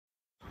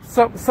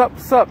Sup? What's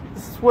up,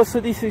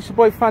 DC? It's your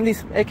boy Find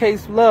These aka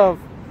Love.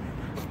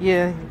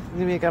 Yeah,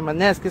 I got my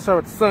nasty sorry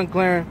with the sun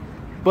glaring.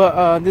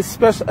 But this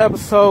special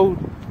episode,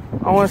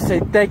 I want to say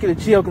thank you to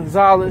Gio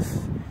Gonzalez.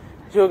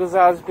 Gio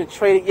Gonzalez has been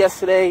traded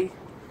yesterday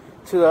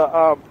to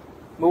the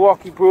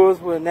Milwaukee Brewers,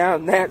 where now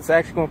Nats are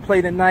actually going to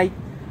play tonight.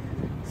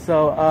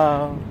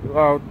 So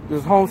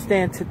there's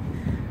homestand to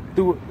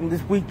do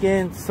this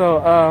weekend.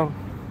 So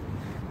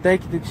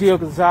thank you to Gio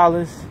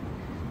Gonzalez.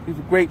 He's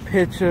a great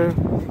pitcher.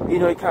 You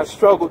know, he kind of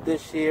struggled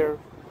this year,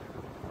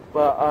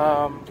 but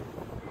I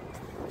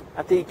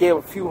think he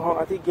gave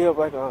he gave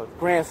like a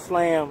grand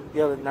slam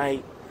the other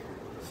night.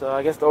 So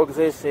I guess the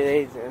organization said,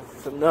 hey,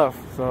 it's enough.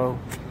 So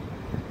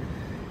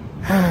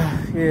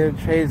yeah,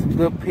 traded some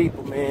good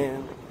people,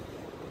 man.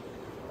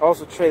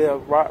 Also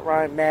traded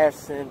Ryan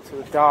Madison to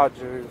the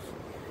Dodgers,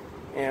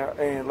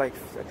 and like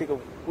I think a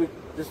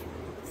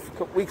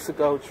couple weeks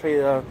ago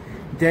traded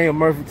Daniel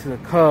Murphy to the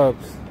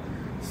Cubs.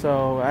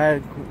 So I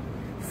had,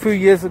 a few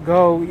years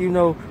ago, you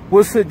know,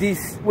 wutshood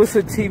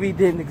TV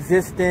didn't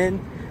exist then.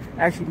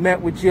 I actually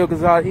met with Gio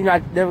Gonzalez. You know,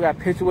 I never got a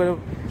picture with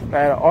him. I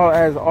had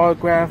as an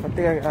autograph. I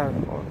think I got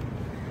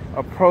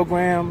a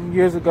program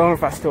years ago. I don't know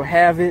if I still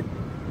have it.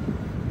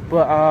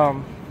 But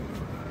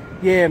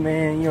yeah,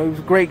 man, you know, he was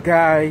a great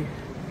guy,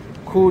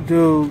 cool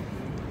dude.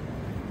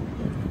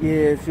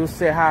 Yeah, if you'll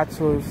say hi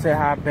to him, say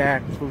hi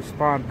back, he'll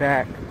respond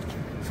back.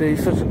 So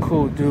he's such a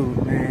cool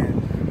dude, man.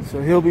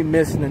 So he'll be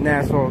missing the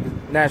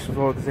Nationals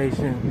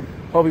organization.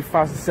 Hope he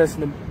finds success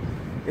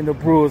in the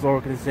Brewers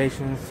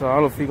organization. So I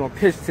don't know if he's gonna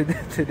pitch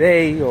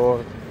today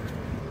or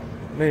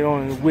maybe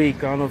on in a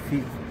week. I don't know if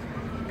he's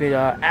been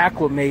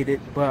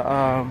acclimated, but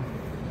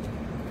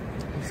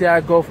see how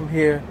I go from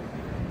here.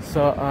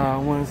 So I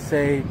want to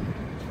say,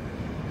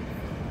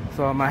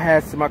 so my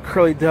hats, my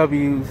curly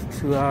W's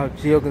to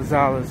Gio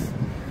Gonzalez.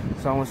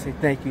 So I want to say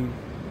thank you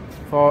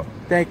for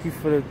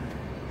the.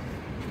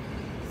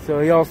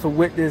 So he also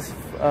witnessed,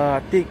 I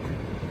think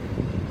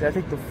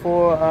the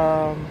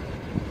 4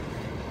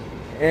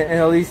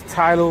 NL East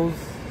titles.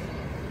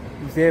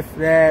 He was there for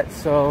that.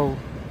 So,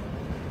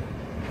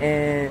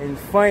 and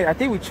funny, I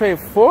think we traded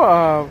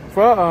for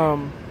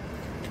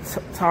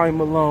Tommy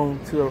Malone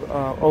to the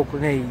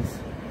Oakland A's.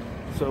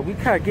 So we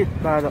kind of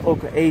get by the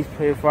Oakland A's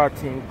player for our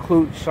team,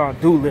 include Sean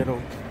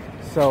Doolittle.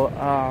 So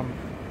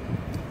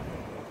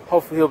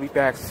hopefully he'll be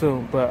back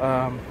soon. But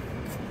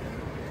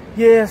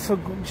yeah, so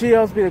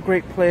Gio's been a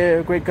great player,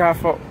 a great guy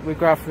for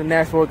the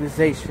national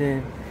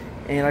organization.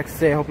 And like I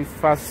said, I hope he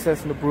finds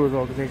success in the Brewers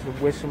organization.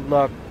 Wish him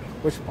luck.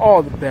 Wish him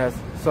all the best.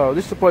 So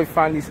this is your boy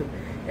Find These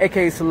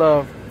aka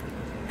Love.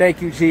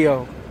 Thank you,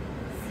 Gio.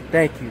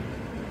 Thank you.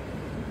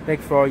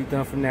 Thank you for all you've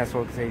done for the national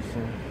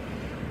organization.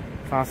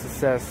 Find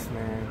success,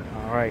 man.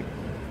 All right.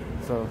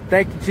 So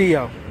thank you,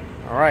 Gio.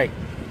 All right.